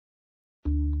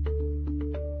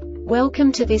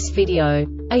Welcome to this video.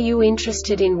 Are you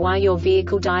interested in why your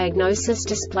vehicle diagnosis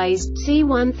displays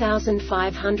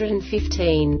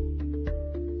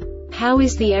C1515? How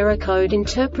is the error code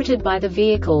interpreted by the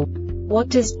vehicle? What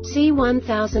does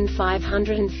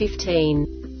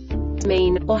C1515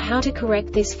 mean, or how to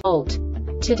correct this fault?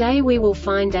 Today we will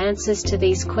find answers to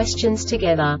these questions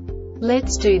together.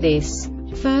 Let's do this.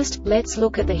 First, let's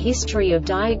look at the history of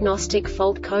diagnostic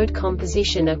fault code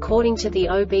composition according to the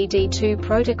OBD2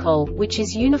 protocol, which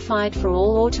is unified for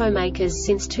all automakers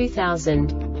since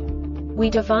 2000. We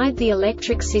divide the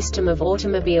electric system of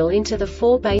automobile into the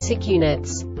four basic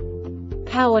units: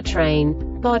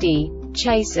 powertrain, body,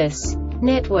 chassis,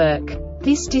 network.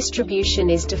 This distribution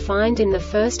is defined in the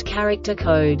first character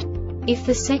code. If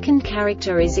the second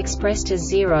character is expressed as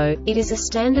 0, it is a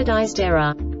standardized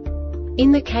error.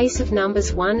 In the case of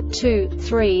numbers 1, 2,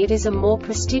 3, it is a more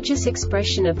prestigious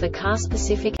expression of the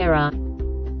car-specific error.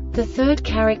 The third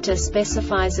character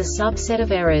specifies a subset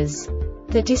of errors.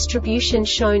 The distribution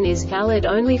shown is valid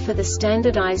only for the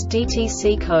standardized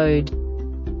DTC code.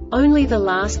 Only the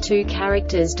last two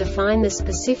characters define the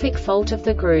specific fault of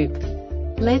the group.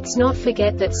 Let's not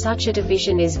forget that such a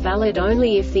division is valid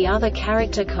only if the other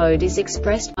character code is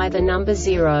expressed by the number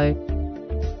 0.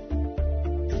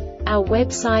 Our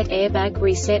website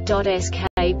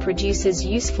airbagreset.sk produces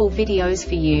useful videos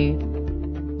for you.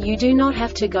 You do not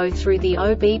have to go through the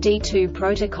OBD2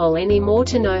 protocol anymore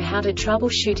to know how to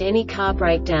troubleshoot any car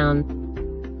breakdown.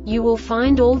 You will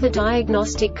find all the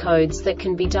diagnostic codes that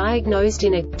can be diagnosed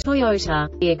in a Toyota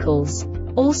vehicles.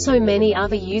 Also many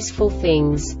other useful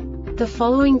things. The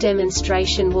following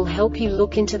demonstration will help you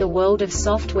look into the world of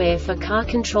software for car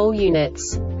control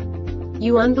units.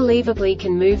 You unbelievably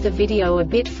can move the video a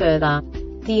bit further.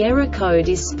 The error code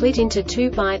is split into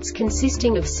 2 bytes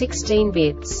consisting of 16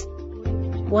 bits.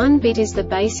 1 bit is the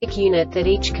basic unit that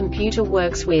each computer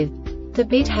works with. The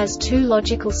bit has 2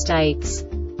 logical states: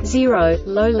 0,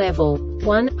 low level,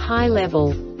 1, high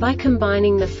level. By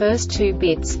combining the first 2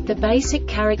 bits, the basic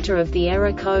character of the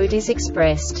error code is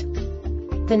expressed.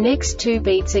 The next 2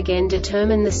 beats again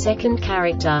determine the second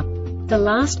character. The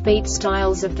last beat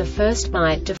styles of the first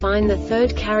byte define the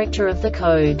third character of the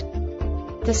code.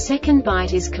 The second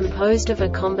byte is composed of a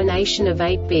combination of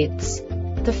 8 bits.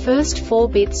 The first 4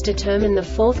 bits determine the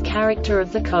fourth character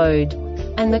of the code.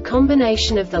 And the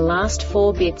combination of the last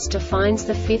 4 bits defines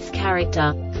the fifth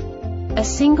character. A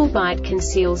single byte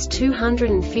conceals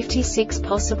 256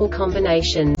 possible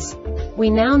combinations. We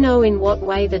now know in what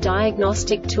way the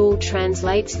diagnostic tool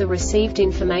translates the received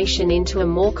information into a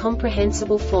more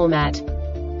comprehensible format.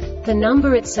 The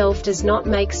number itself does not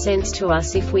make sense to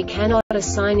us if we cannot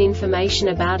assign information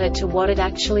about it to what it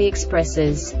actually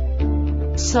expresses.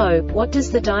 So, what does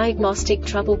the Diagnostic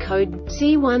Trouble Code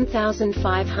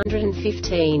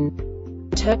C1515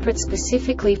 interpret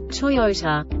specifically for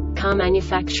Toyota car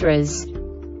manufacturers?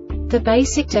 The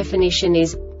basic definition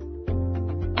is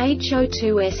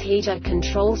HO2S heater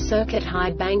control circuit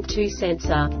high bank 2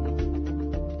 sensor.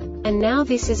 And now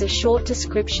this is a short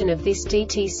description of this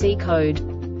DTC code.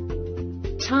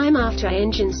 Time after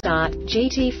engine start,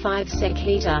 GT 5 sec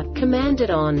heater, commanded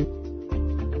on.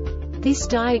 This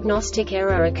diagnostic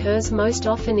error occurs most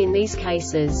often in these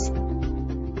cases: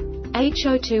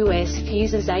 HO2S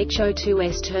fuses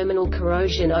HO2S terminal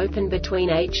corrosion open between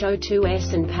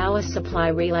HO2S and power supply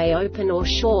relay open or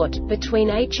short, between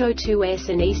HO2S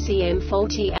and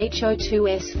ECMFaulty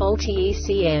HO2S faulty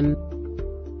ECM.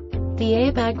 The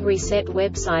Airbag Reset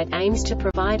website aims to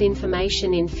provide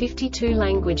information in 52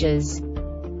 languages.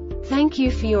 Thank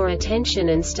you for your attention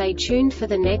and stay tuned for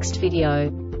the next video.